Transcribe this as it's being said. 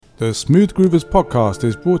The Smooth Groovers podcast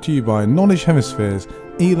is brought to you by Knowledge Hemispheres,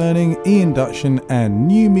 e-learning, e-induction and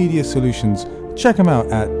new media solutions. Check them out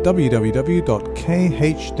at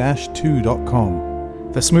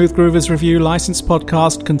www.kh-2.com. The Smooth Groovers Review licensed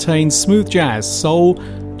podcast contains smooth jazz, soul,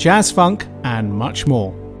 jazz funk and much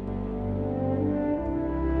more.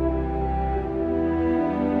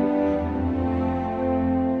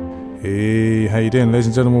 Hey, how you doing, ladies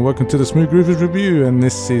and gentlemen? Welcome to the Smooth Groovers Review, and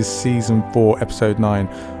this is Season 4, Episode 9.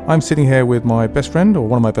 I'm sitting here with my best friend, or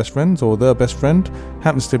one of my best friends, or the best friend.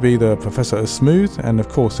 Happens to be the Professor of Smooth, and of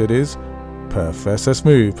course it is Professor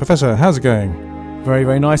Smooth. Professor, how's it going? Very,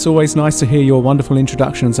 very nice. Always nice to hear your wonderful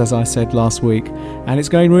introductions, as I said last week. And it's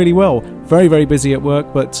going really well. Very, very busy at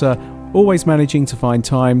work, but always managing to find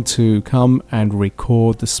time to come and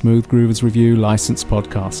record the Smooth Groovers Review licensed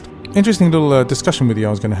podcast. Interesting little discussion with you I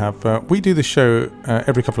was going to have. We do this show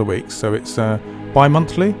every couple of weeks, so it's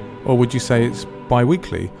bi-monthly, or would you say it's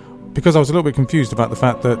bi-weekly? Because I was a little bit confused about the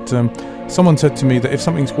fact that someone said to me that if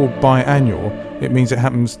something's called bi-annual, it means it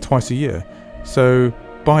happens twice a year. So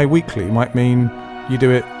bi-weekly might mean you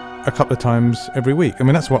do it a couple of times every week. I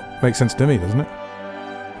mean, that's what makes sense to me, doesn't it?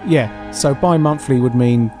 Yeah, so bi-monthly would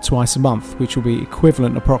mean twice a month, which will be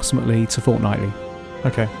equivalent approximately to fortnightly.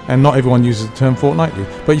 Okay, and not everyone uses the term fortnightly.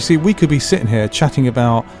 But you see, we could be sitting here chatting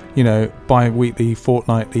about, you know, bi-weekly,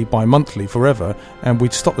 fortnightly, bi-monthly forever, and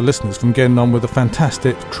we'd stop the listeners from getting on with the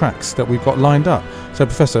fantastic tracks that we've got lined up. So,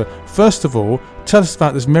 Professor, first of all, tell us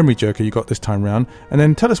about this memory jerker you got this time round, and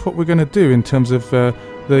then tell us what we're going to do in terms of the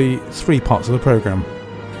three parts of the programme.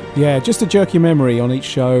 Yeah, just to jerk your memory on each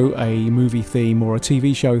show, a movie theme or a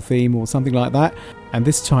TV show theme or something like that. And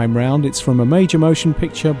this time round, it's from a major motion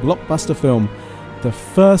picture blockbuster film. The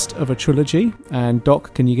first of a trilogy, and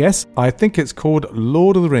Doc, can you guess? I think it's called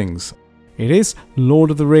Lord of the Rings. It is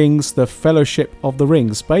Lord of the Rings, The Fellowship of the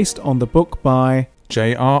Rings, based on the book by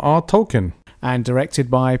J.R.R. Tolkien and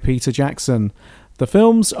directed by Peter Jackson. The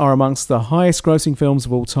films are amongst the highest grossing films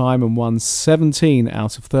of all time and won 17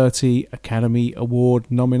 out of 30 Academy Award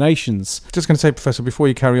nominations. Just going to say, Professor, before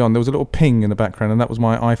you carry on, there was a little ping in the background, and that was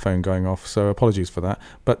my iPhone going off, so apologies for that.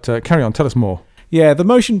 But carry on, tell us more. Yeah, the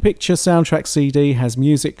motion picture soundtrack CD has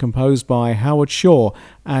music composed by Howard Shore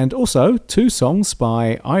and also two songs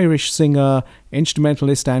by Irish singer,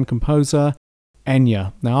 instrumentalist and composer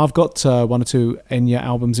Enya. Now, I've got one or two Enya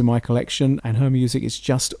albums in my collection, and her music is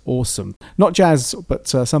just awesome. Not jazz, but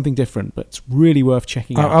something different, but it's really worth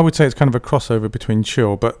checking out. I would say it's kind of a crossover between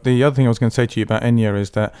chill, but the other thing I was going to say to you about Enya is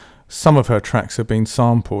that some of her tracks have been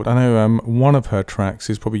sampled. I know one of her tracks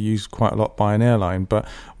is probably used quite a lot by an airline, but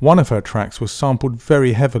one of her tracks was sampled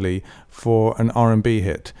very heavily for an R&B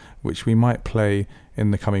hit, which we might play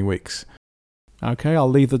in the coming weeks. Okay, I'll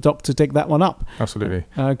leave the doc to dig that one up. Absolutely.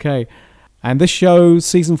 Okay. And this show,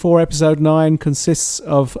 Season 4, Episode 9, consists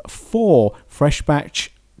of 4 fresh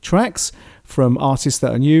batch tracks from artists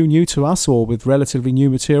that are new to us, or with relatively new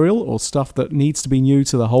material, or stuff that needs to be new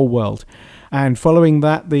to the whole world. And following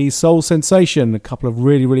that, the Soul Sensation, a couple of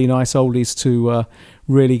really, really nice oldies to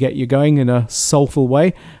really get you going in a soulful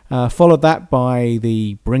way. Followed that by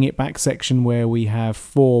the Bring It Back section, where we have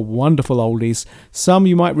 4 wonderful oldies. Some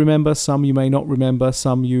you might remember, some you may not remember,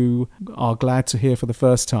 some you are glad to hear for the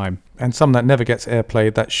first time. And some that never gets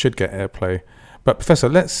airplay, that should get airplay. But Professor,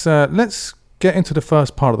 let's get into the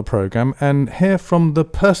first part of the programme and hear from the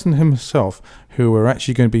person himself who we're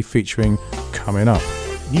actually going to be featuring coming up.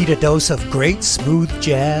 Need a dose of great smooth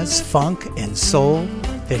jazz, funk, and soul?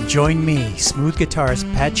 Then join me, smooth guitarist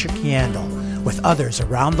Patrick Yandel, with others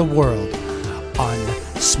around the world on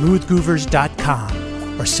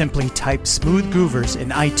smoothgroovers.com, or simply type Smooth Groovers in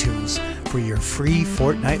iTunes for your free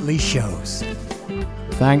fortnightly shows.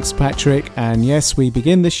 Thanks, Patrick. And yes, we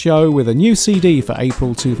begin this show with a new CD for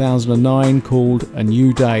April 2009 called A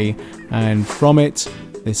New Day. And from it,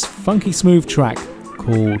 this funky smooth track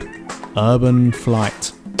called Urban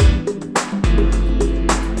Flight.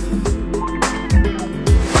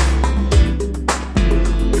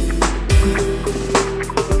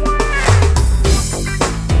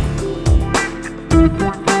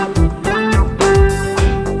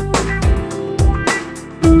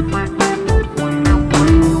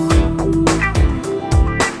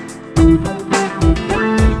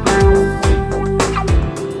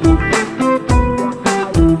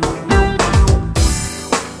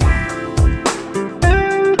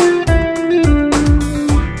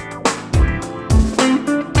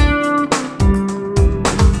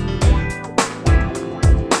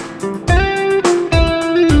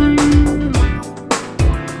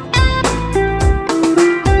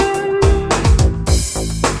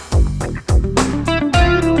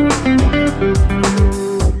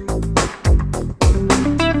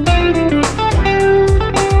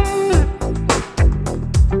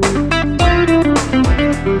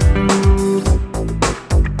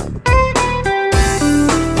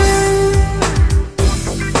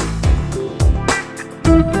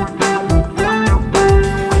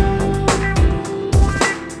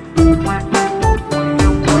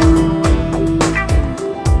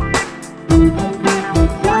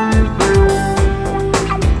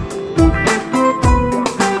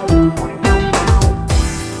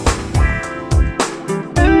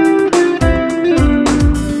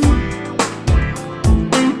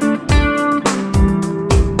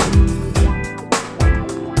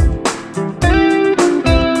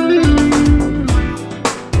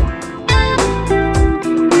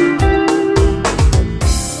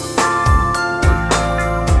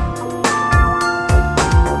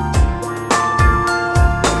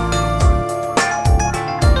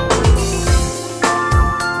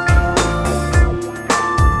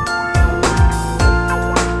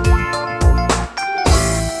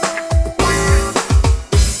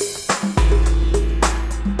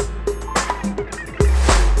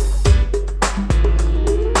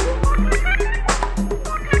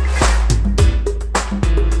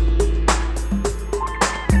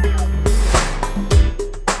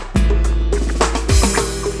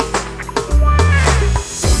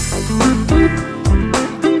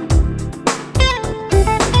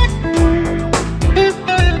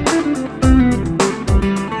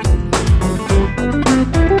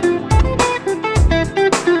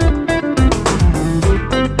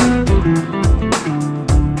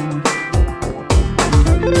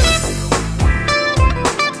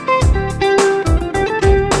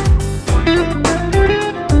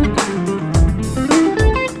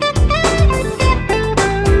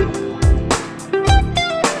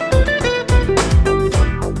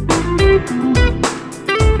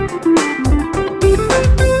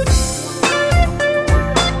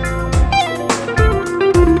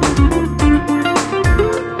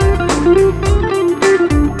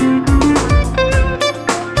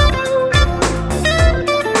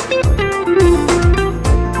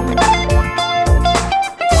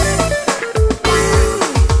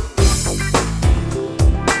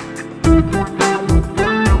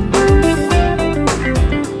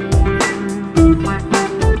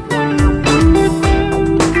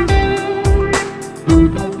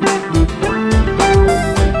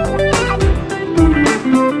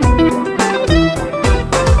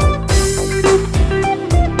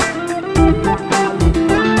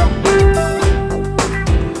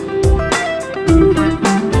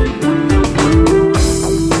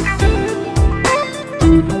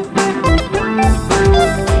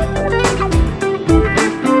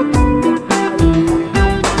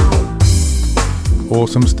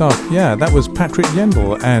 Awesome stuff. Yeah, that was Patrick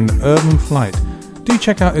Yendall and Urban Flight. Do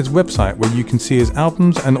check out his website where you can see his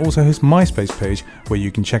albums and also his MySpace page where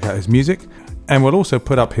you can check out his music. And we'll also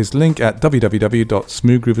put up his link at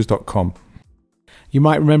www.smoothgroovers.com. You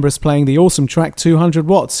might remember us playing the awesome track 200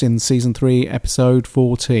 Watts in Season 3, Episode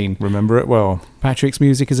 14. Remember it well. Patrick's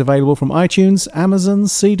music is available from iTunes, Amazon,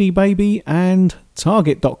 CD Baby and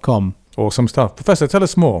Target.com. Awesome stuff. Professor, tell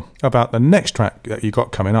us more about the next track that you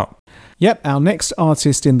got coming up. Yep, our next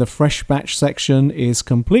artist in the Fresh Batch section is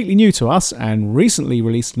completely new to us and recently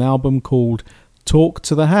released an album called Talk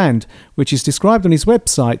to the Hand, which is described on his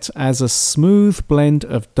website as a smooth blend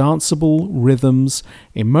of danceable rhythms,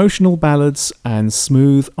 emotional ballads and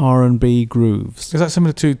smooth R&B grooves. Is that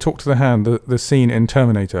similar to Talk to the Hand, the scene in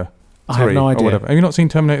Terminator 3? I have no idea. Or whatever. Have you not seen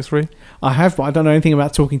Terminator 3? I have, but I don't know anything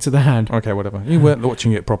about Talking to the Hand. Okay, whatever. You weren't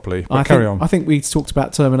watching it properly, but carry on. I think we talked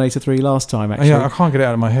about Terminator 3 last time, actually. Yeah, I can't get it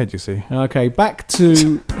out of my head, you see. Okay, back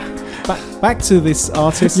to this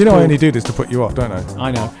artist. You know I only do this to put you off, don't I?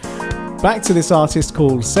 I know. Back to this artist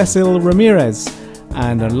called Cecil Ramirez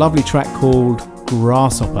and a lovely track called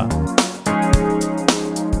Grasshopper.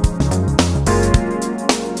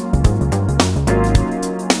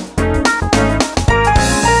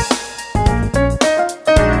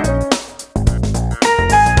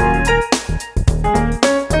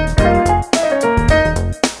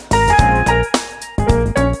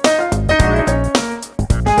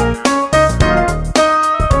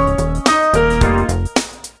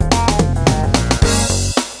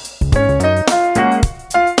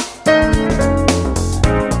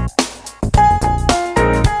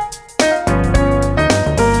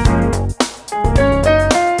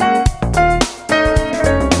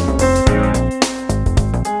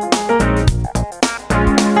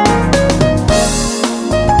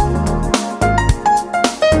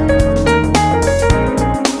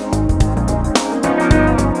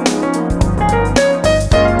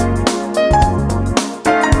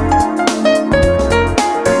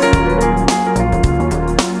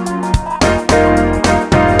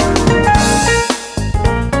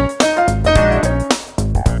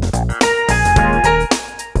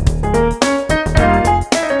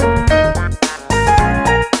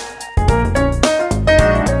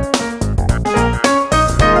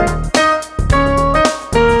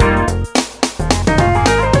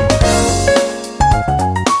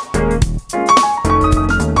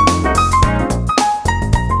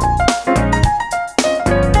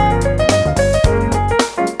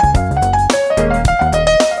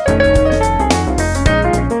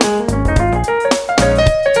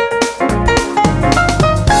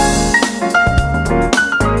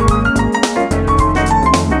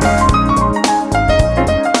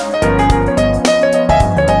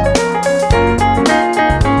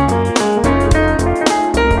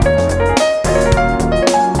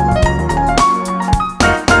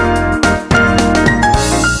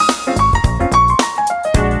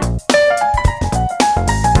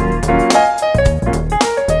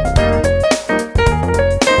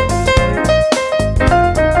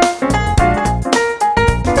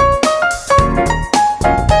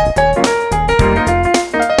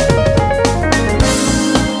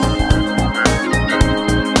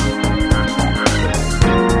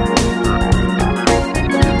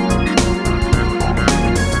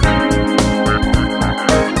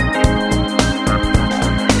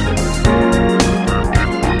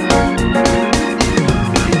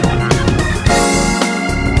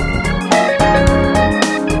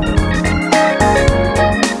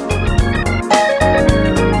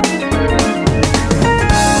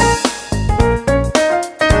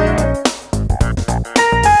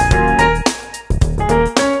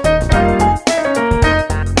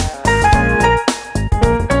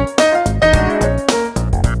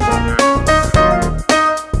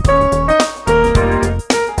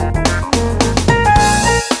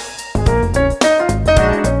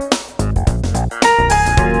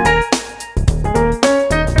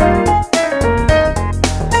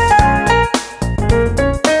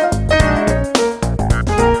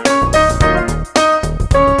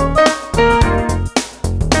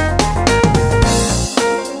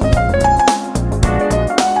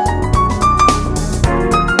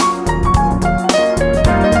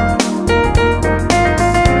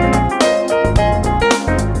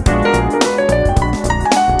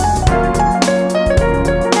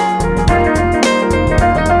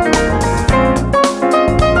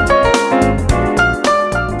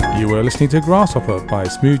 listening to Grasshopper by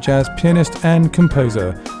smooth jazz pianist and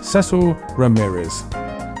composer Cecil Ramirez.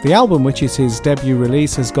 The album, which is his debut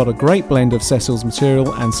release, has got a great blend of Cecil's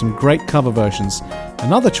material and some great cover versions.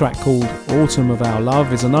 Another track called Autumn of Our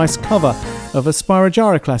Love is a nice cover of a Spyro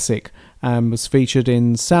Gyra classic and was featured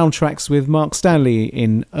in Soundtracks with Mark Stanley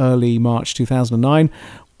in early March 2009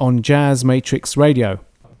 on Jazz Matrix Radio.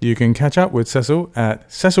 You can catch up with Cecil at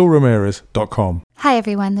cecilramirez.com. Hi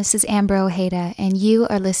everyone, this is Amber Ojeda, and you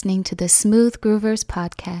are listening to the Smooth Groovers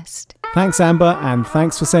podcast. Thanks Amber, and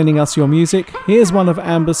thanks for sending us your music. Here's one of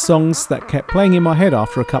Amber's songs that kept playing in my head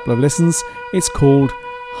after a couple of listens. It's called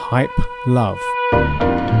Hype Love.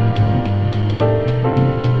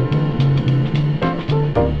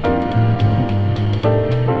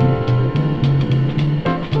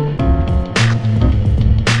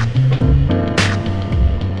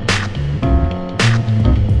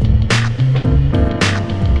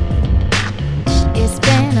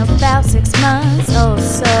 About 6 months or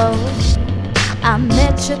so, I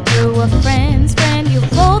met you through a friend's friend. You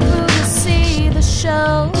rolled through to see the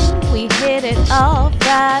show. We hit it off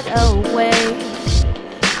right away.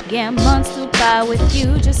 Yeah, months flew by with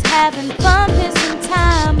you, just having fun, pissing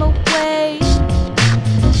time away.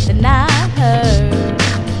 Then I heard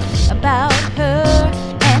about her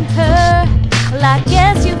and her. Well, I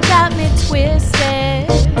guess you got me twisted.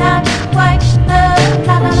 Not quite the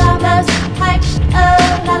la la la la hype.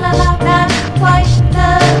 La la la, not quite the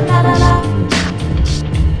la la la.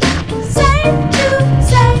 Safe to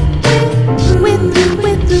say with you.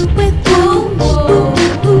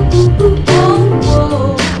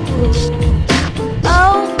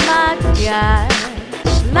 Oh my God,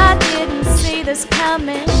 I didn't see this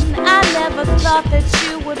coming. I never thought that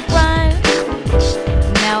you would run.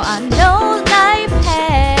 Now I know life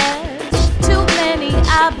has too many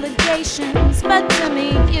obligations, but to me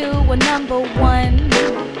you were number one.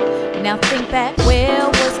 Now think back, where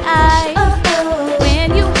was I?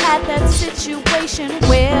 When you had that situation,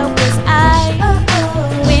 where was I?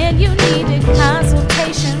 When you needed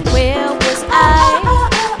consultation, where was I?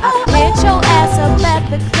 With your ass up at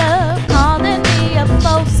the club, calling me a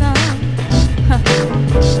foursome.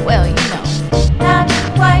 Well, you know, not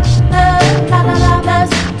quite the la la la la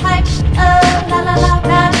hype. La la la,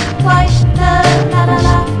 not quite the la la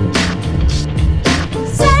la.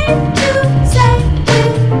 Safe to say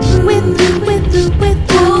with you.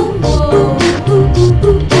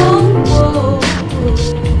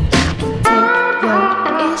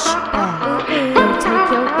 Take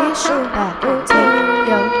your ish back. Take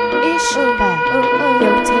your ish back. Yo,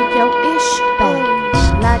 take your ish back.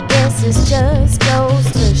 I guess it just goes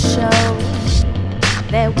to show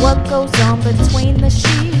that what goes on between the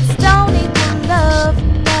sheets don't equal love,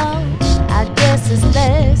 no. I guess it's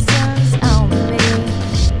lessons on me.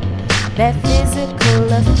 That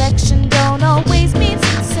physical affection don't always mean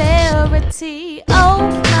sincerity. Oh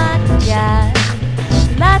my God,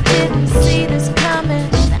 I didn't see this coming.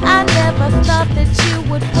 I never thought that you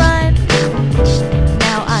would run.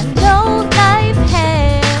 Now I know life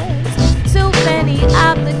has too many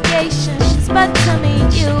obligations, but to me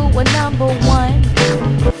you were number one.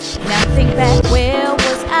 Now think back, where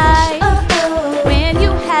was I? When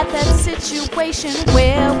you had that situation,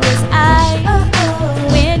 where was I?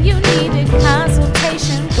 When you needed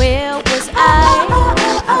consultation, where was I?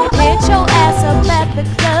 With your ass up at the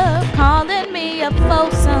club, calling me a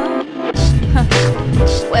foursome.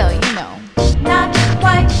 Well, you know, not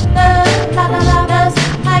quite the la la la la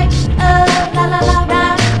hype. La la la,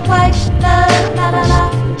 not quite the la la la.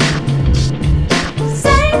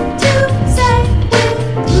 Safe to say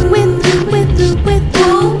with you.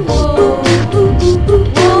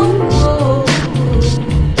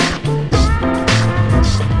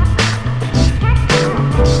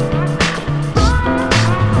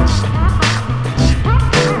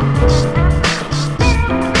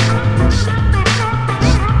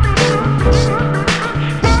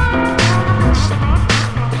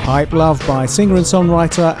 Hype Love by singer and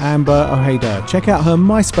songwriter Amber Ojeda. Check out her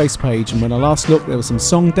MySpace page, and when I last looked there were some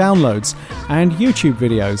song downloads and YouTube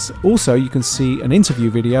videos. Also you can see an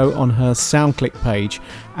interview video on her SoundClick page.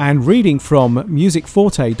 And reading from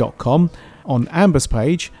musicforte.com on Amber's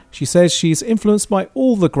page, she says she's influenced by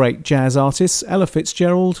all the great jazz artists, Ella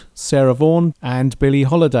Fitzgerald, Sarah Vaughan and Billie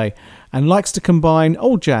Holiday, and likes to combine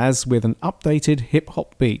old jazz with an updated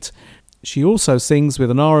hip-hop beat. She also sings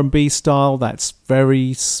with an R&B style that's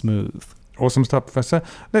very smooth. Awesome stuff, Professor.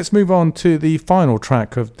 Let's move on to the final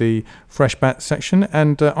track of the Fresh Bat section.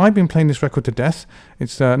 And I've been playing this record to death.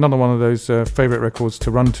 It's another one of those favourite records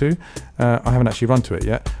to run to. I haven't actually run to it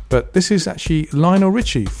yet. But this is actually Lionel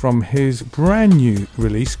Richie from his brand new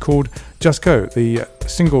release called Just Go. The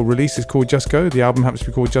single release is called Just Go. The album happens to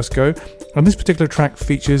be called Just Go. And this particular track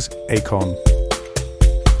features Akon.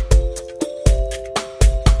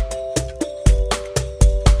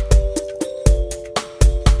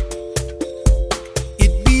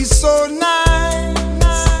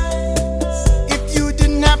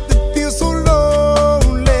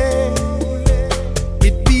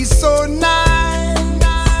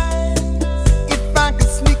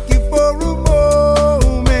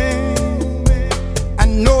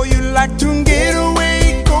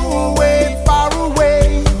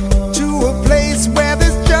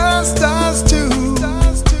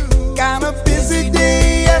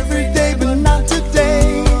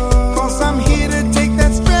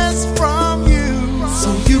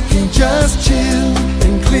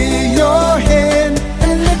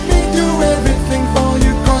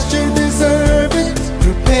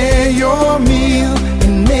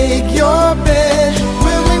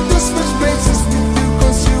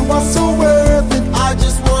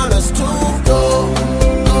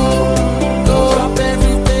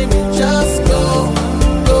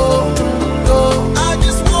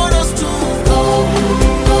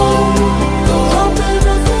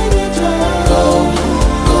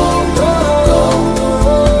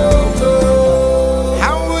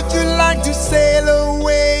 to sail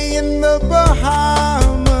away in the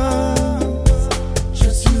Bahamas.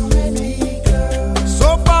 Just you and me, girl.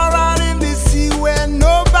 So far out in the sea where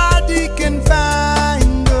nobody can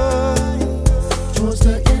find us. Towards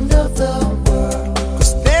the end of the world.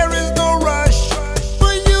 'Cause there is no rush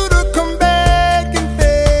for you to come back and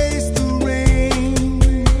face the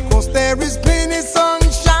rain. 'Cause there is plenty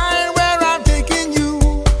sunshine where I'm taking you,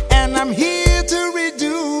 and I'm here to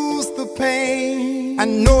reduce the pain. I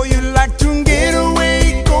know you like to get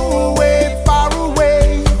away, go away, far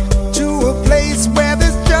away, to a place where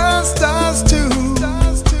there's just us two.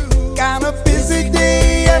 Got a busy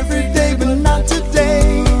day every day, but not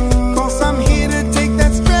today. 'Cause I'm here to take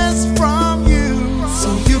that stress from you, so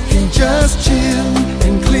you can just chill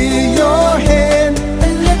and clear your head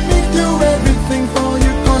and let me do everything for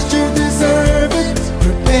you, 'cause you deserve it.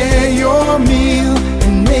 Prepare your meal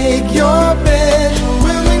and make your bed.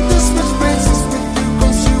 Willing to switch places with you,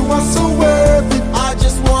 'cause you are so worth it. I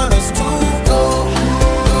just want us to go,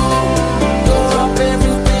 go, go. Drop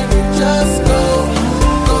everything and just go,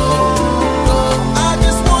 go, go. I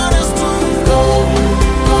just want us to go,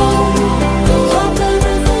 go, go. Drop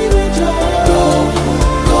everything and just go,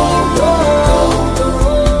 go, go, go.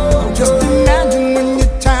 Just imagine when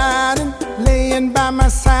you're tired and laying by my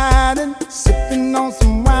side and sipping on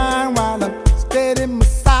some wine while I'm steady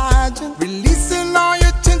massaging, releasing all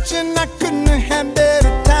your tension. I couldn't have had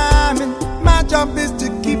better timing. My job is to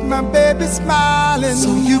keep my baby smiling, so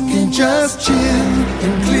you can just chill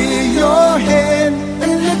and clear your head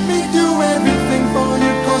and let me do everything for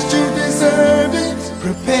you, 'cause you deserve it.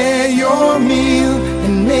 Prepare your meal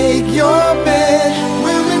and make your bed.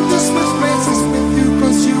 Willing to switch places with you,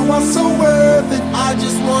 'cause you are so worth it. I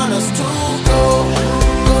just want us to go,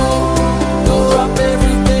 go, go. Drop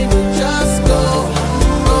everything and just go,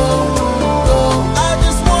 go, go. I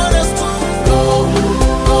just want us to go,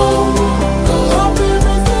 go, go. Drop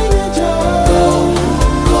everything and just go,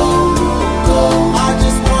 go, go. I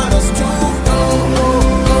just want us to go, go,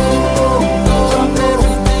 go. Drop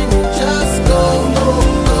everything and just go, go,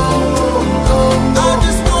 go. I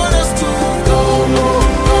just want us to go, go,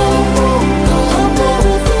 go. Drop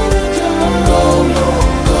everything and just go, go, go.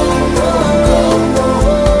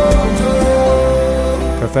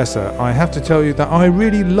 Professor, I have to tell you that I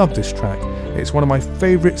really love this track. It's one of my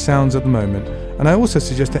favourite sounds at the moment, and I also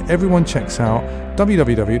suggest that everyone checks out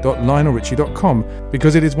www.lionelrichie.com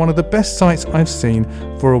because it is one of the best sites I've seen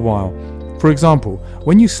for a while. For example,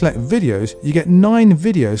 when you select videos, you get 9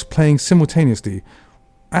 videos playing simultaneously.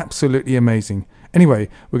 Absolutely amazing. Anyway,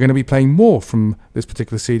 we're going to be playing more from this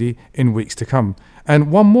particular CD in weeks to come.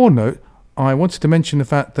 And one more note, I wanted to mention the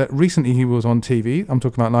fact that recently he was on TV, I'm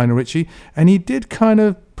talking about Lionel Richie, and he did kind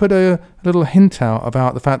of put a little hint out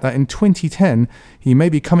about the fact that in 2010 he may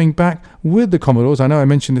be coming back with the Commodores. I know I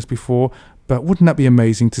mentioned this before, but wouldn't that be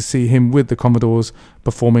amazing to see him with the Commodores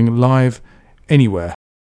performing live anywhere?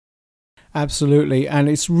 Absolutely, and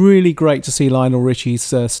it's really great to see Lionel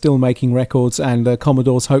Richie's still making records, and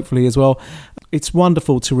Commodores hopefully as well. It's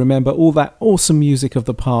wonderful to remember all that awesome music of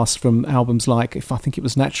the past from albums like, I think it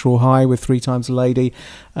was Natural High with 3 Times a Lady,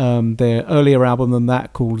 their earlier album than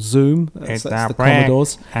that called Zoom, that's the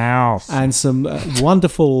Commodores, house. And some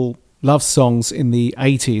wonderful love songs in the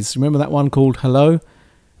 80s. Remember that one called Hello?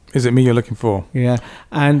 Is it me you're looking for? Yeah,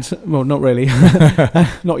 and, well, not really,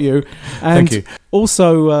 not you. And Thank you.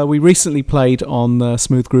 Also, we recently played on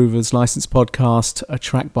Smooth Groover's licensed podcast a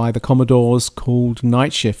track by the Commodores called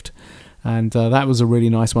Night Shift, and that was a really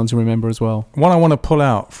nice one to remember as well. One I want to pull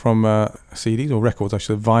out from CDs, or records,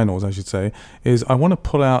 vinyls, I should say, is I want to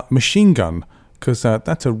pull out Machine Gun, because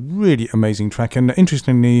that's a really amazing track. And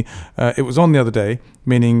interestingly, it was on the other day,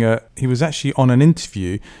 meaning he was actually on an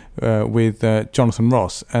interview with Jonathan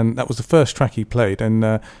Ross, and that was the first track he played.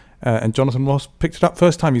 And Jonathan Ross picked it up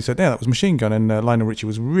first time. He said, yeah, that was Machine Gun. And Lionel Richie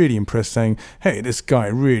was really impressed, saying, hey, this guy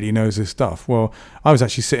really knows his stuff. Well, I was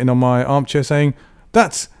actually sitting on my armchair saying,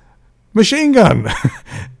 that's Machine Gun.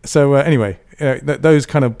 So anyway, those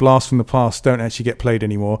kind of blasts from the past don't actually get played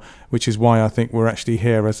anymore, which is why I think we're actually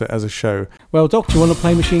here as a show. Well, Doc, do you want to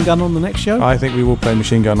play Machine Gun on the next show? I think we will play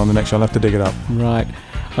Machine Gun on the next show. I'll have to dig it up. Right.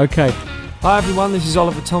 Okay. Hi everyone, this is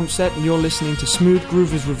Oliver Tomset and you're listening to Smooth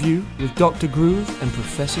Groover's Review with Dr. Groove and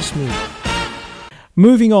Professor Smooth.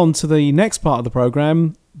 Moving on to the next part of the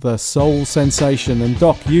programme, the Soul Sensation. And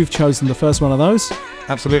Doc, you've chosen the first one of those.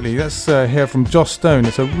 Absolutely. Let's hear from Joss Stone.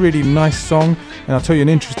 It's a really nice song, and I'll tell you an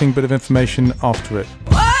interesting bit of information after it.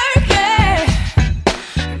 Work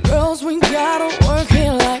it. Girls, we gotta work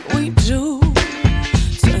it like we do.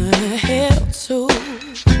 Turn your head to.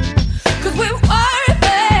 'Cause we're worth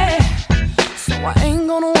it. So I ain't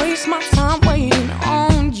gonna waste my time waiting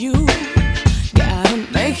on you.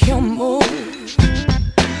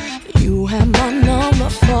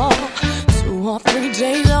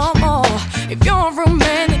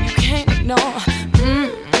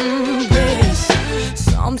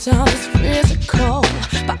 not as physical,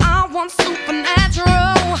 but I want supernatural.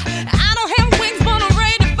 I don't have wings, but I'm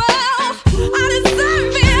ready to fall. I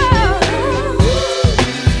deserve it.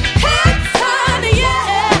 Head turn,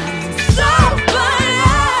 yeah, sober.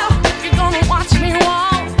 If you're gonna watch me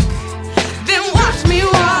walk, then watch me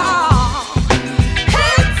walk.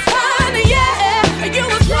 Head turn, yeah, you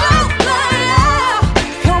was sober.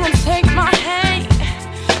 Come and take my hand,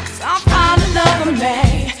 'cause I'll find another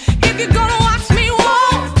man. If you're gonna watch me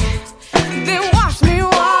walk, then watch me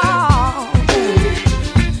walk.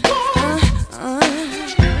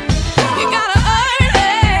 You gotta earn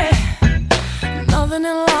it. Nothing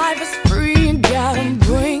in life is free. You gotta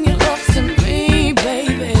bring your love to me,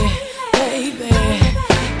 baby, baby.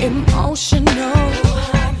 Emotional,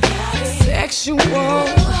 sexual,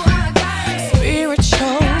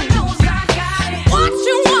 spiritual. What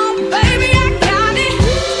you want, baby, I got it.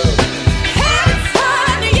 Head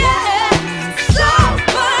turn, yeah,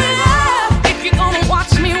 sober. If you're gonna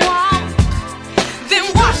watch me walk, then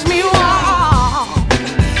watch me walk.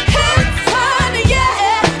 Head turn,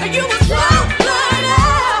 yeah, you was sober.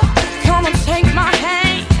 Come and take my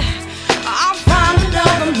hand, I'll find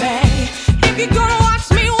another man. If you're gonna watch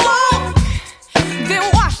me walk, then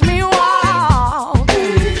watch me walk.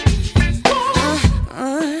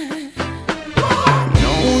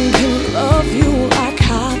 No one can love you like I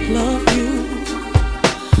love you.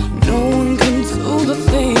 No one can do the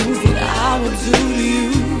things that I would do to you.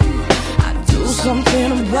 I'd do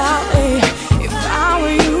something about it if I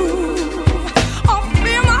were you. I'll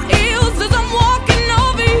feel my heels as I'm walking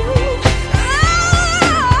over you.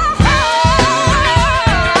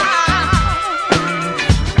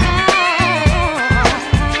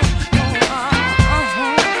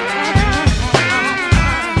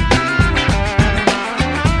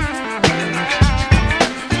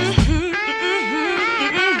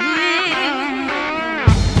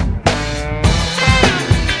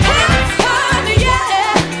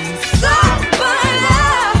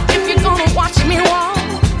 If you're gonna watch me walk,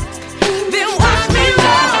 then watch me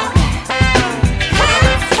walk.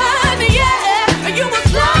 You was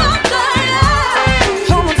sober.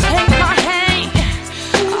 Come and take my hand,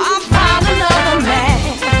 I'll find another man.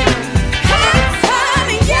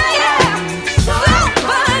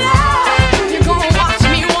 You're gonna watch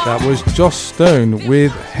me walk. That was Joss Stone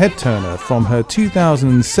with Head Turner from her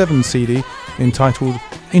 2007 CD entitled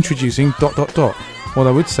Introducing ... What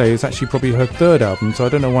I would say is actually probably her third album, so I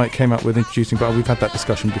don't know why it came out with Introducing, but we've had that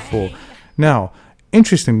discussion before. Now,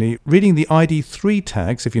 interestingly, reading the ID3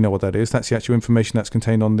 tags, if you know what that is, that's the actual information that's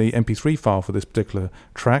contained on the MP3 file for this particular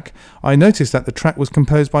track, I noticed that the track was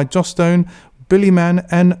composed by Joss Stone, Billy Mann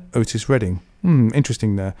and Otis Redding.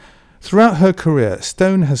 Interesting there. Throughout her career,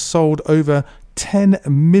 Stone has sold over 10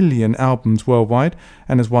 million albums worldwide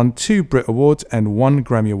and has won 2 Brit Awards and 1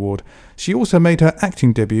 Grammy Award. She also made her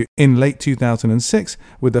acting debut in late 2006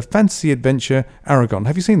 with the fantasy adventure Aragon.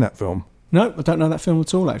 Have you seen that film? No, I don't know that film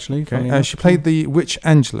at all, actually. Okay. She played the witch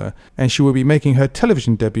Angela, and she will be making her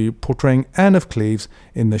television debut portraying Anne of Cleves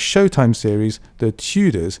in the Showtime series The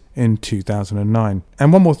Tudors in 2009.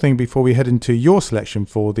 And one more thing before we head into your selection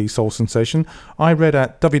for the Soul Sensation, I read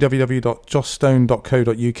at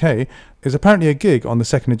www.jossstone.co.uk there's apparently a gig on the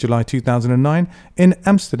 2nd of July 2009 in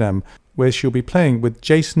Amsterdam, where she'll be playing with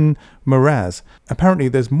Jason Mraz. Apparently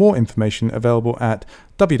there's more information available at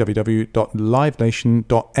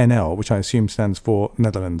www.livenation.nl, which I assume stands for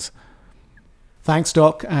Netherlands. Thanks,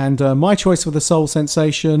 Doc. And my choice for the Soul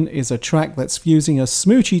Sensation is a track that's fusing a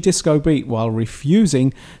smoochy disco beat while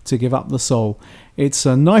refusing to give up the soul. It's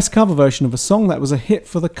a nice cover version of a song that was a hit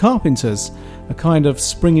for the Carpenters, a kind of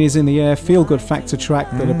spring is in the air feel-good factor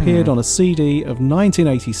track that appeared on a CD of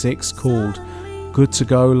 1986 called Good to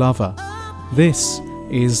Go Lover. This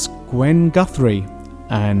is Gwen Guthrie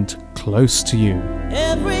and Close to You.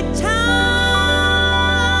 Every time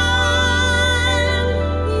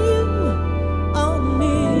you are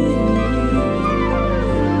near,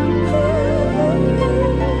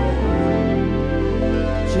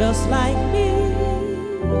 just like me,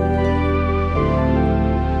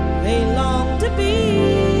 they long to be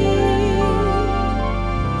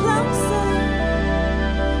closer,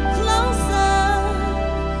 closer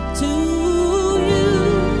to you.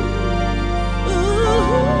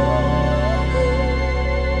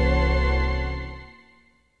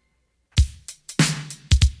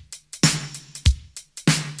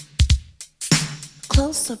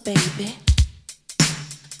 Closer, baby,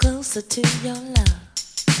 closer to your love.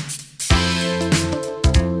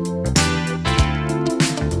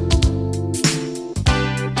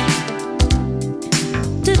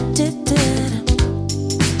 Do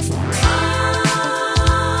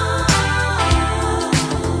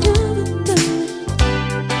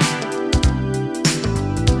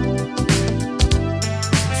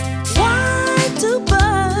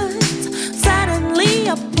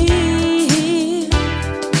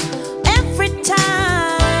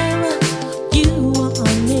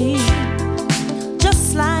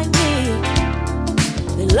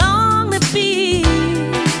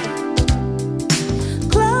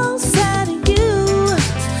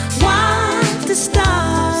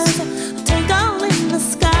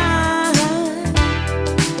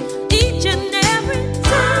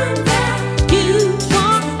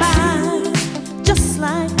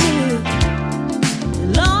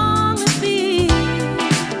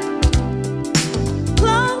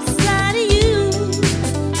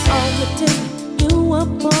the day you were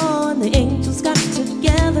born, the angels got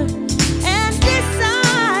together and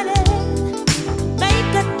decided,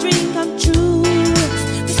 make a dream come true.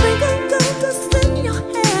 Sprinkle gold dust in your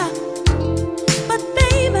hair, but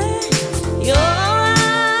baby, your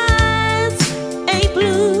eyes ain't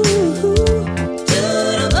blue.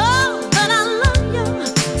 Oh, but I love you,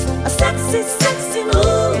 a sexy, sexy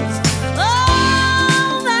moves.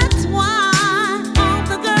 Oh, that's why all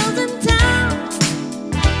the girls in town,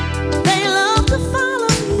 they love to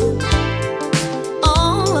follow you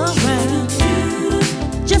all around,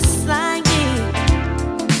 just like me.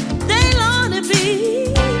 They long to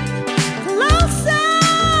be closer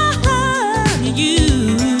to you.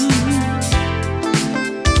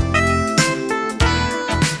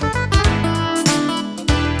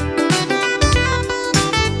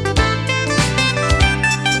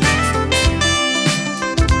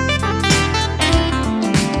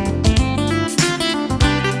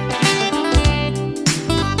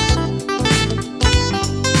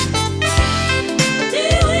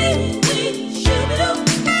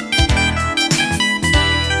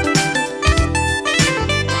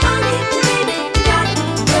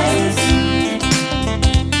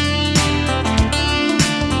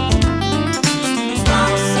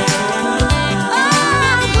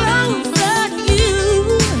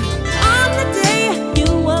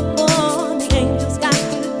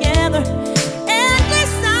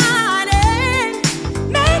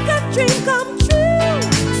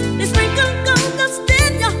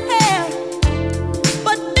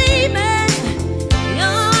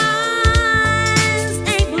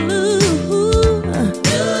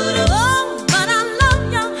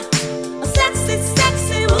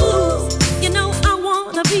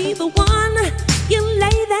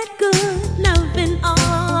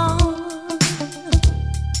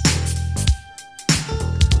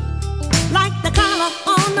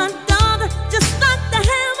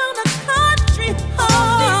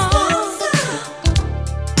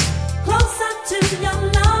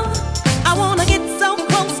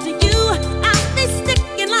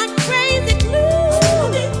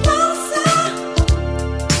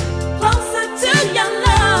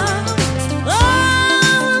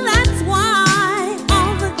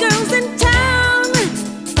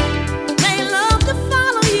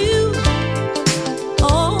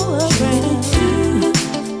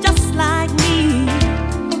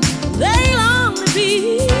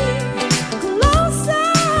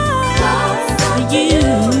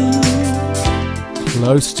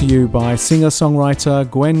 Close to You by singer-songwriter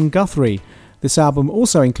Gwen Guthrie. This album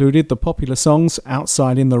also included the popular songs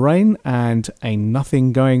Outside in the Rain and Ain't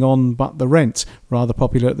Nothing Going On But the Rent, rather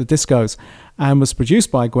popular at the discos, and was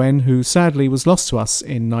produced by Gwen, who sadly was lost to us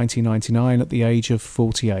in 1999 at the age of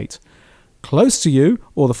 48. Close to You,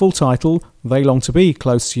 or the full title, They Long to Be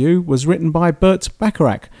Close to You, was written by Burt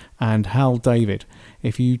Bacharach and Hal David.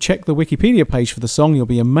 If you check the Wikipedia page for the song, you'll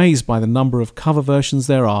be amazed by the number of cover versions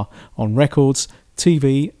there are on records,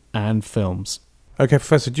 TV and films. Okay,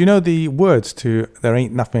 Professor, do you know the words to There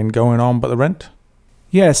Ain't Nothing Going On But the Rent?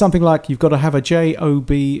 Yeah, something like you've got to have a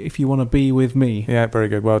J-O-B if you want to be with me. Yeah, very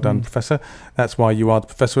good. Well done, Professor. That's why you are the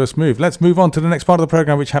Professor of Smooth. Let's move on to the next part of the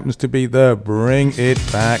programme, which happens to be the Bring It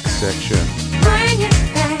Back section. Bring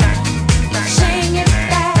it back, sing it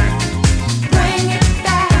back, bring it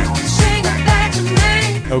back, sing it back to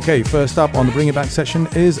me. Okay, first up on the Bring It Back section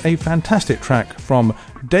is a fantastic track from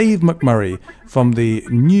Dave McMurray from the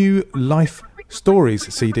New Life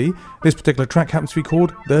Stories CD. This particular track happens to be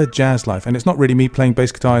called The Jazz Life, and it's not really me playing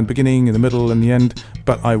bass guitar in the beginning, in the middle and the end,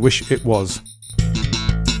 but I wish it was.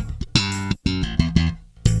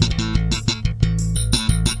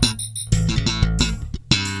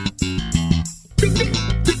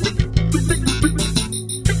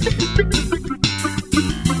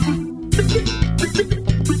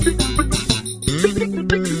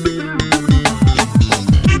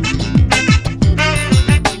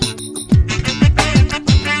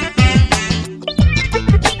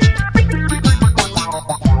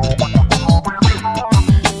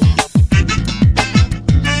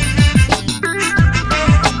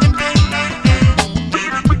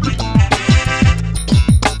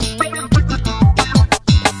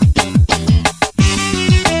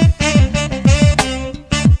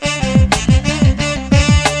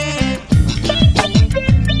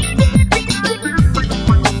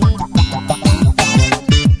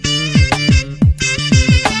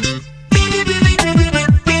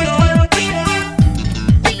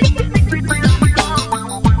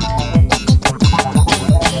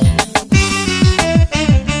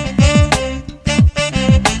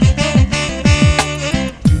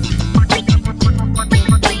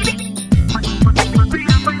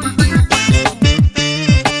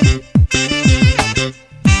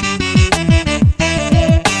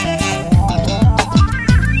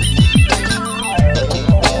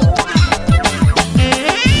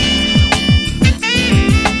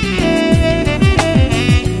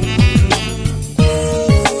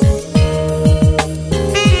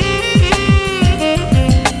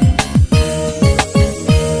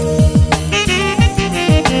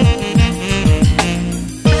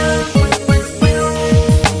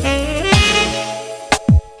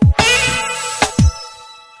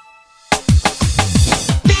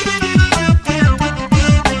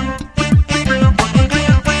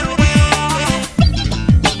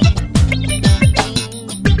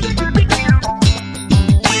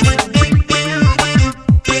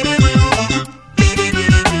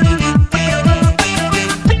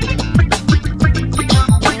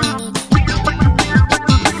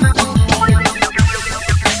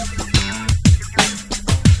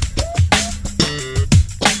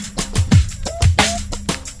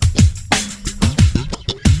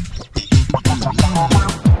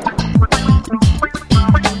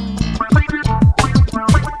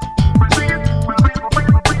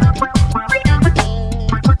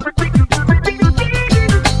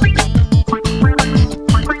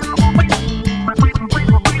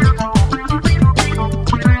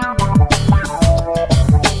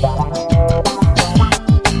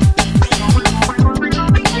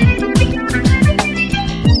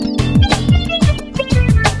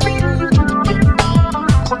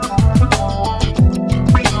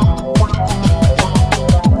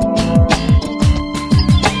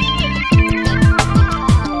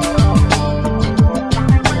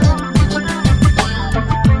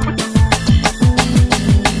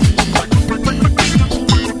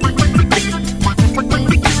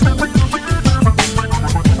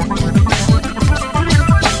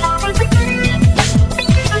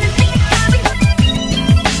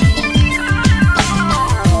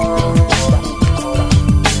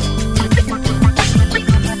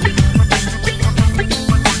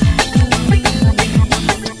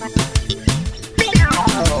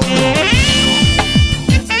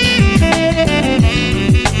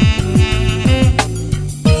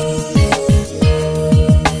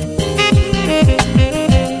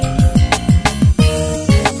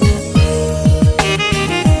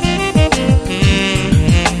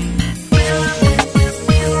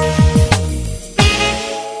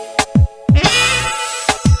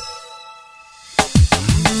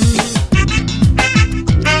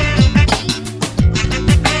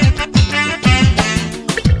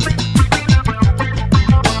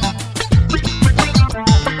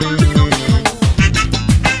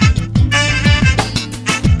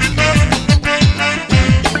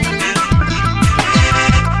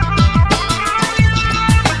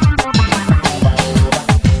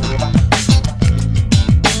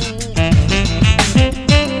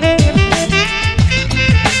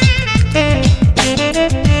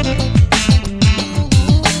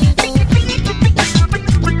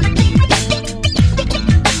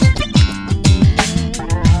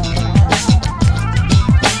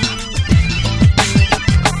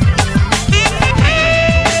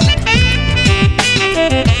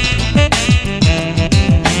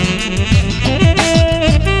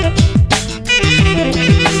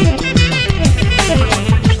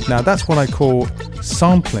 Now, that's what I call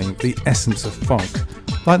sampling the essence of funk.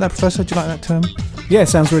 Like that, Professor? Do you like that term? Yeah,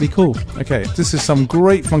 sounds really cool. Okay, this is some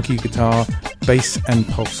great funky guitar, bass and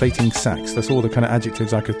pulsating sax. That's all the kind of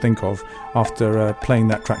adjectives I could think of after playing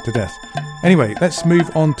that track to death. Anyway, let's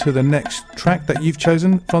move on to the next track that you've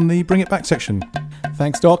chosen from the Bring It Back section.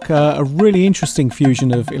 Thanks, Doc. A really interesting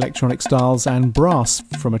fusion of electronic styles and brass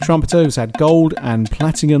from a trumpeter who's had gold and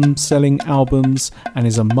platinum selling albums and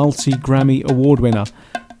is a multi-Grammy award winner.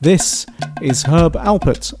 This is Herb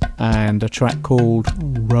Alpert and a track called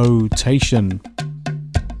Rotation.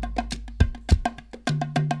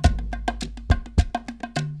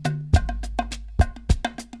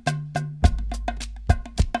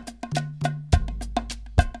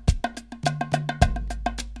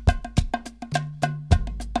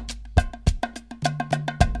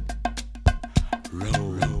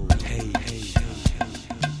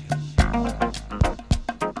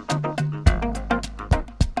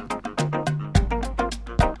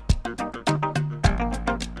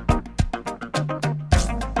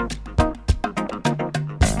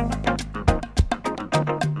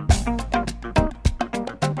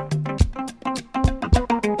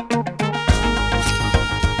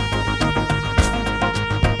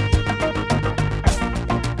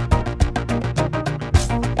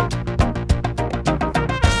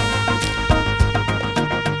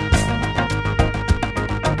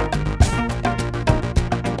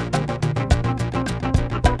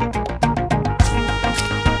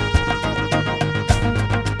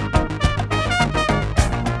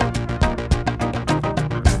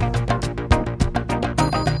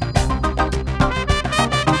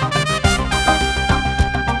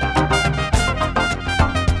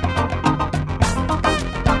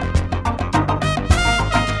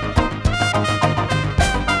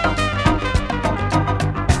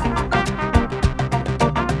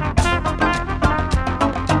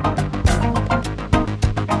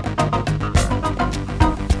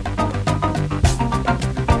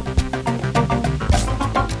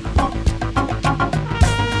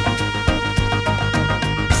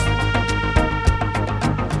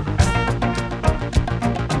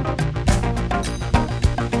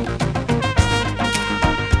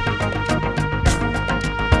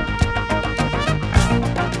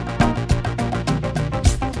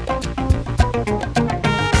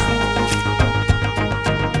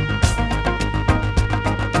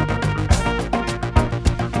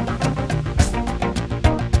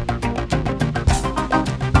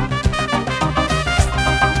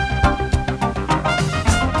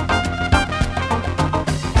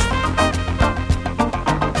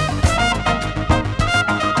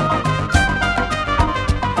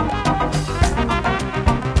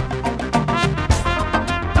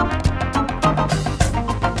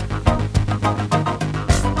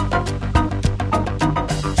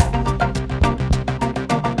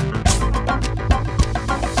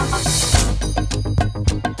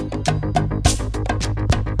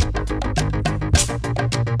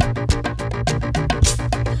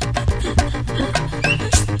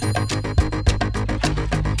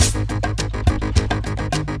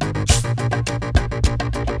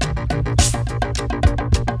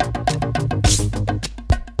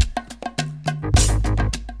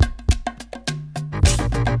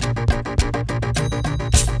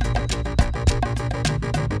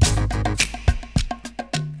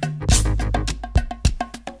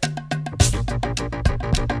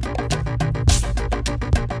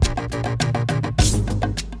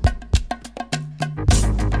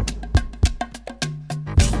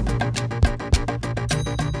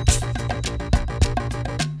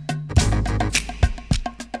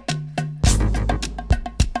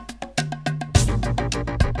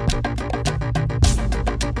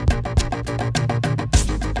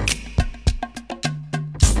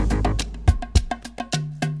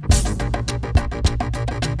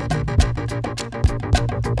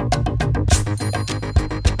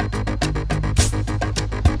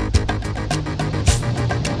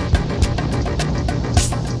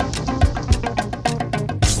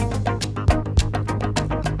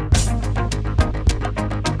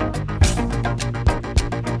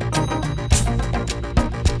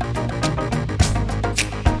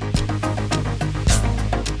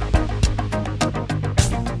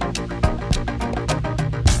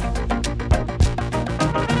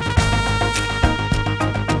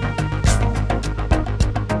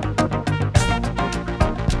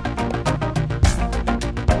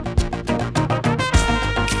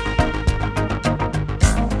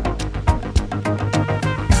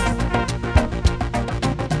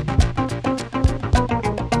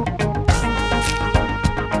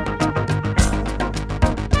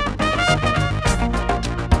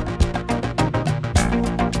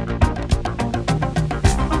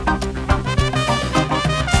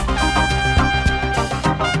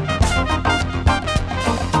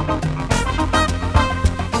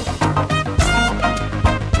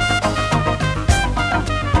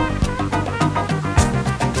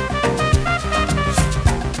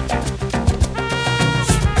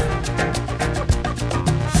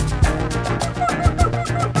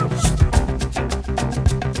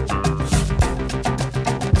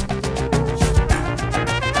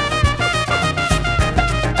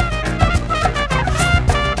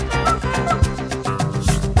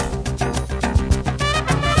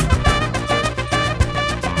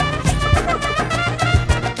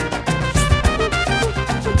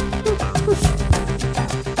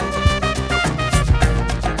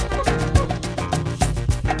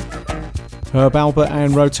 Herb Alpert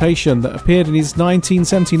and Rotation, that appeared in his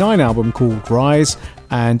 1979 album called Rise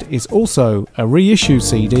and is also a reissue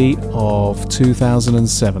CD of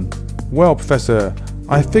 2007. Well, Professor,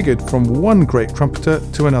 I figured from one great trumpeter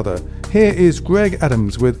to another. Here is Greg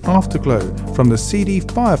Adams with Afterglow from the CD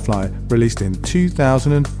Firefly, released in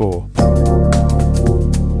 2004.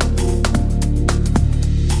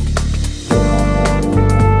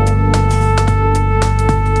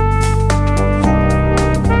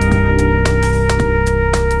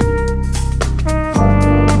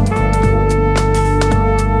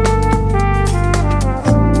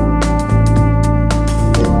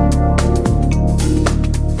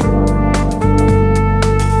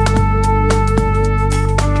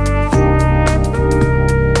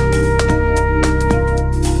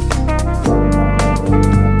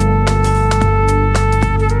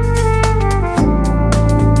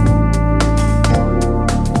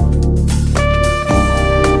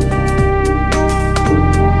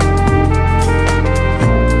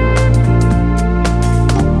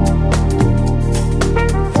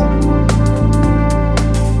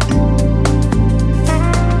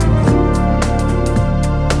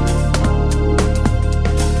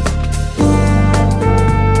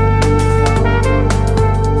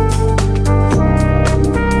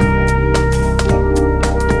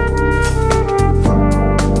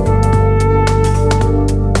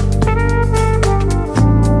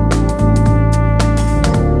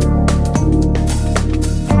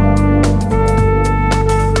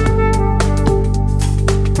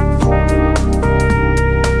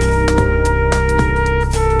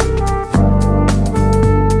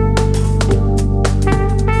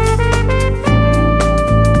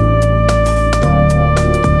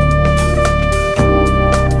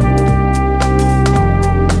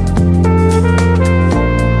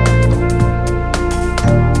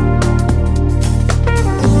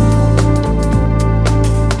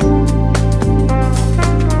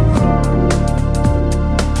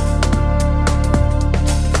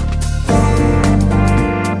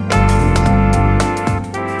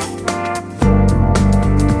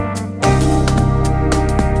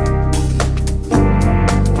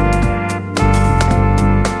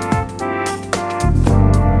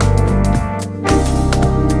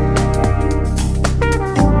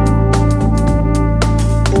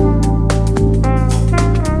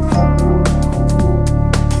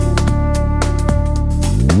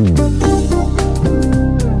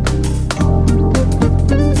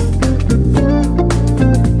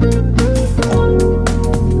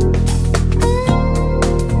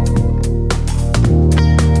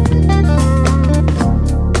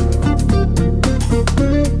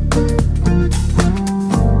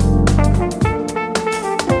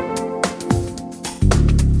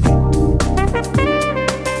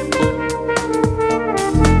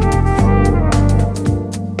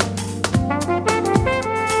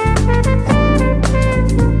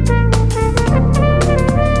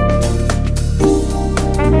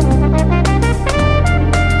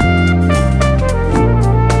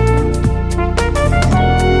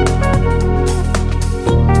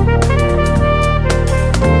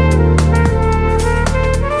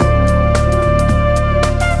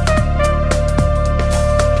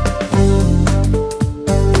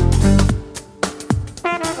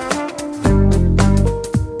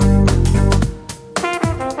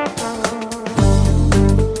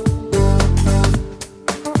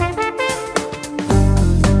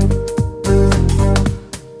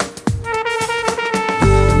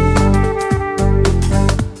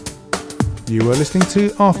 You are listening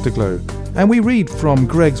to Afterglow, and we read from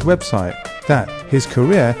Greg's website that his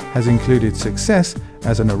career has included success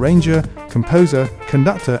as an arranger, composer,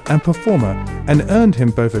 conductor and performer, and earned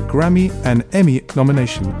him both a Grammy and Emmy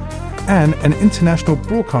nomination and an International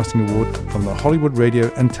Broadcasting Award from the Hollywood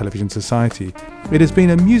Radio and Television Society. It has been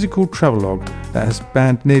a musical travelogue that has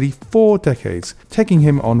spanned nearly 4 decades, taking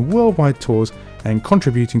him on worldwide tours and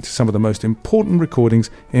contributing to some of the most important recordings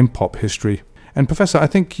in pop history. And Professor, I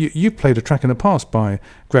think you've played a track in the past by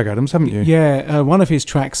Greg Adams, haven't you? Yeah, one of his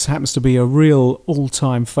tracks happens to be a real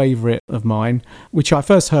all-time favourite of mine, which I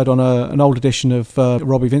first heard on an old edition of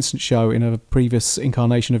Robbie Vincent show in a previous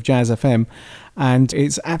incarnation of Jazz FM, and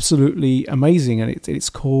it's absolutely amazing, and it's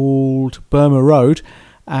called Burma Road,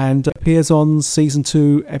 and appears on Season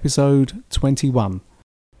 2, Episode 21.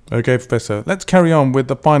 Okay, Professor, let's carry on with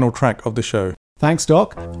the final track of the show. Thanks,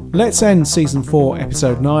 Doc. Let's end Season 4,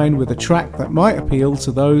 Episode 9 with a track that might appeal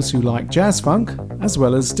to those who like jazz funk as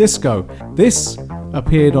well as disco. This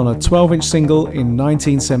appeared on a 12-inch single in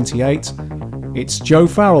 1978. It's Joe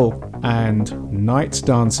Farrell and Night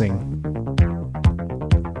Dancing.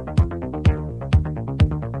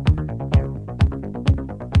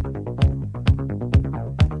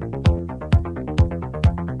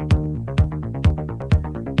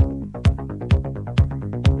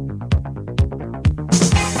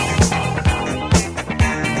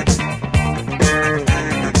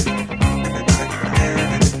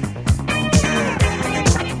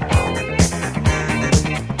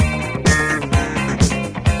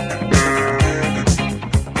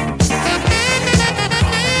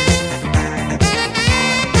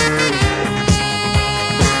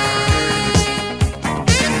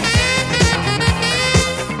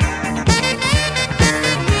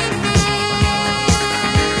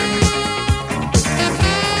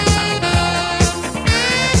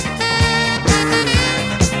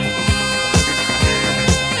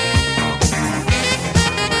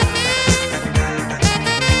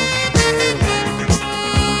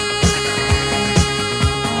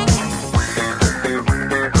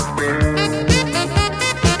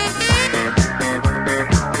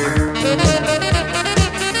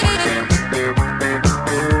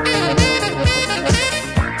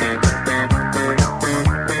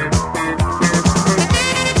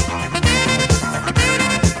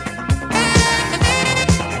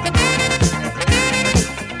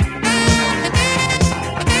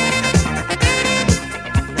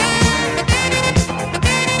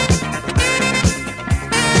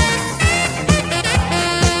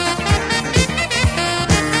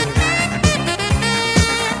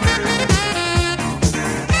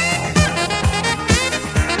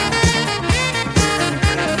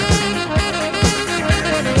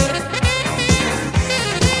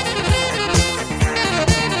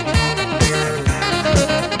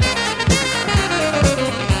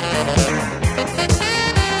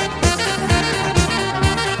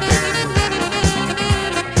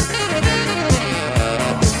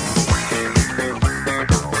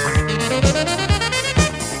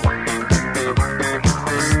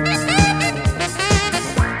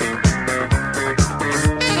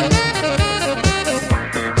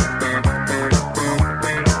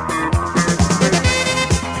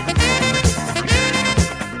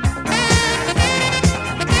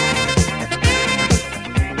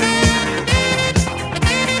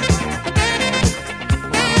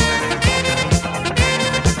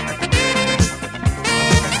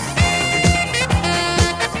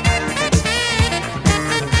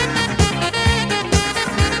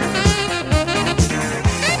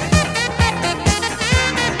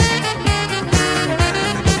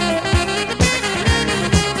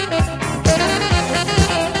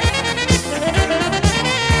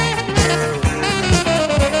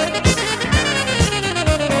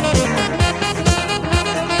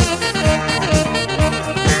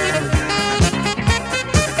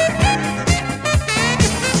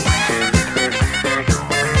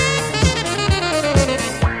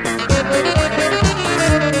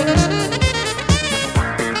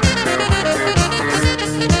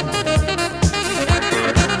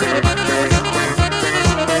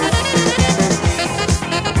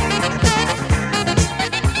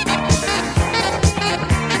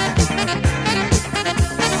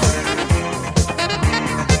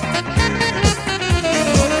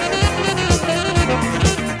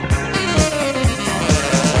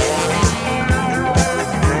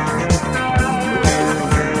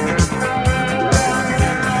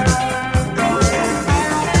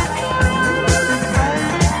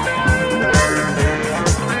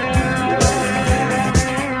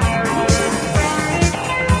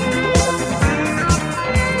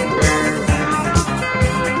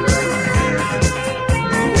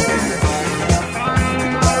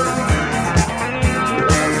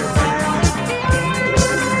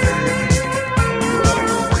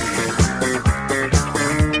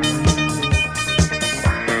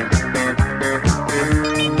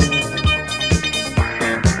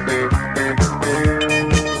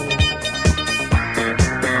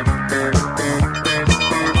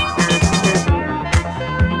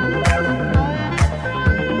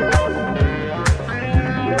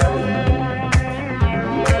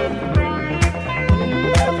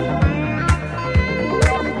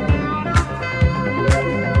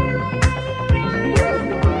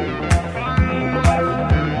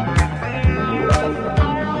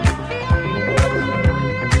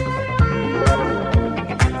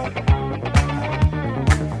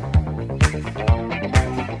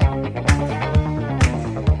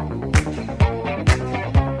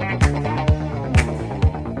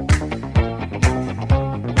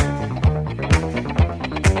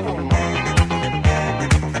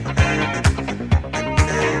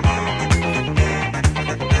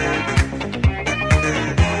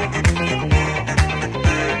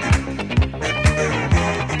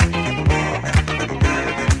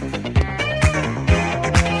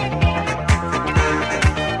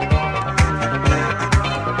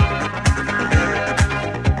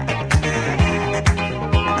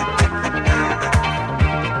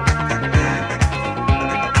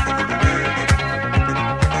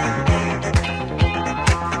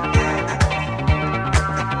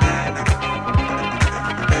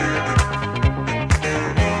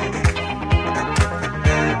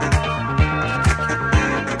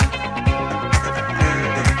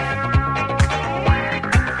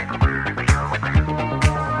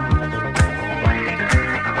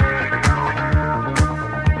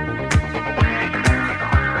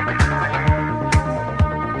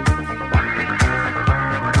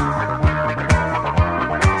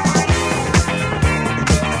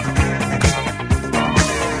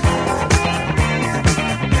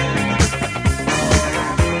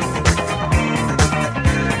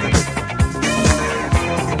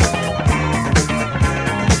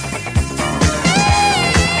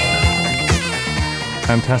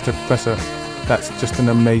 Fantastic, Professor. That's just an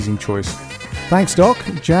amazing choice. Thanks, Doc.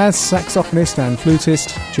 Jazz saxophonist and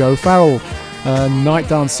flutist Joe Farrell. Night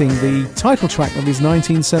Dancing, the title track of his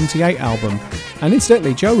 1978 album. And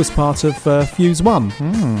incidentally, Joe was part of Fuse One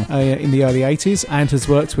in the early 80s and has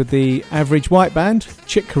worked with the Average White Band,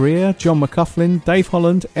 Chick Corea, John McCaughlin, Dave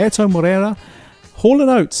Holland, Airto Moreira, Hall &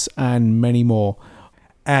 Oates, and many more.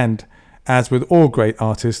 And as with all great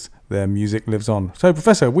artists, their music lives on. So,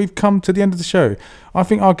 Professor, we've come to the end of the show. I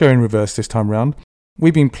think I'll go in reverse this time round.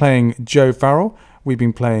 We've been playing Joe Farrell, we've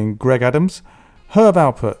been playing Greg Adams, Herb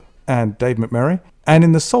Alpert, and Dave McMurray. And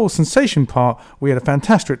in the Soul Sensation part, we had a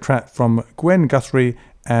fantastic track from Gwen Guthrie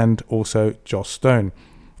and also Joss Stone.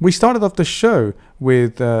 We started off the show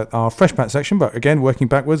with our Fresh Bat section, but again, working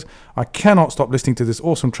backwards, I cannot stop listening to this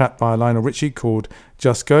awesome track by Lionel Richie called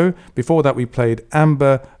Just Go. Before that, we played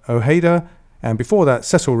Amber Ojeda, and before that,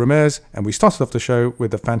 Cecil Ramirez, and we started off the show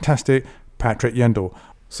with the fantastic Patrick Yendall.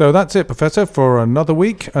 So that's it, Professor, for another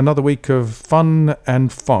week of fun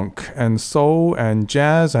and funk and soul and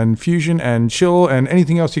jazz and fusion and chill and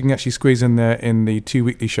anything else you can actually squeeze in there in the 2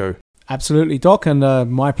 weekly show. Absolutely, Doc, and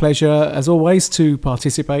my pleasure, as always, to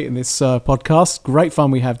participate in this podcast. Great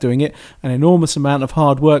fun we have doing it. An enormous amount of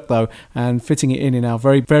hard work, though, and fitting it in our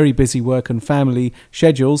very, very busy work and family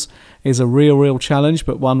schedules is a real challenge,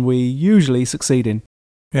 but one we usually succeed in.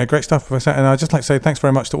 Yeah, great stuff, Professor. And I'd just like to say thanks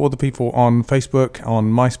very much to all the people on Facebook,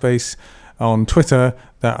 on MySpace, on Twitter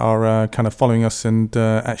that are kind of following us and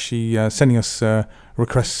actually sending us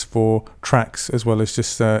requests for tracks as well as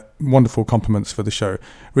just wonderful compliments for the show.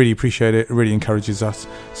 Really appreciate it. It really encourages us.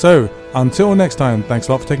 So until next time, thanks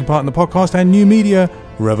a lot for taking part in the podcast and New Media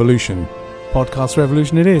Revolution. Podcast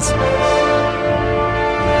Revolution it is.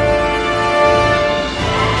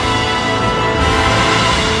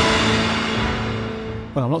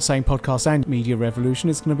 Well, I'm not saying podcast and media revolution.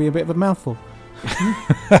 It's going to be a bit of a mouthful.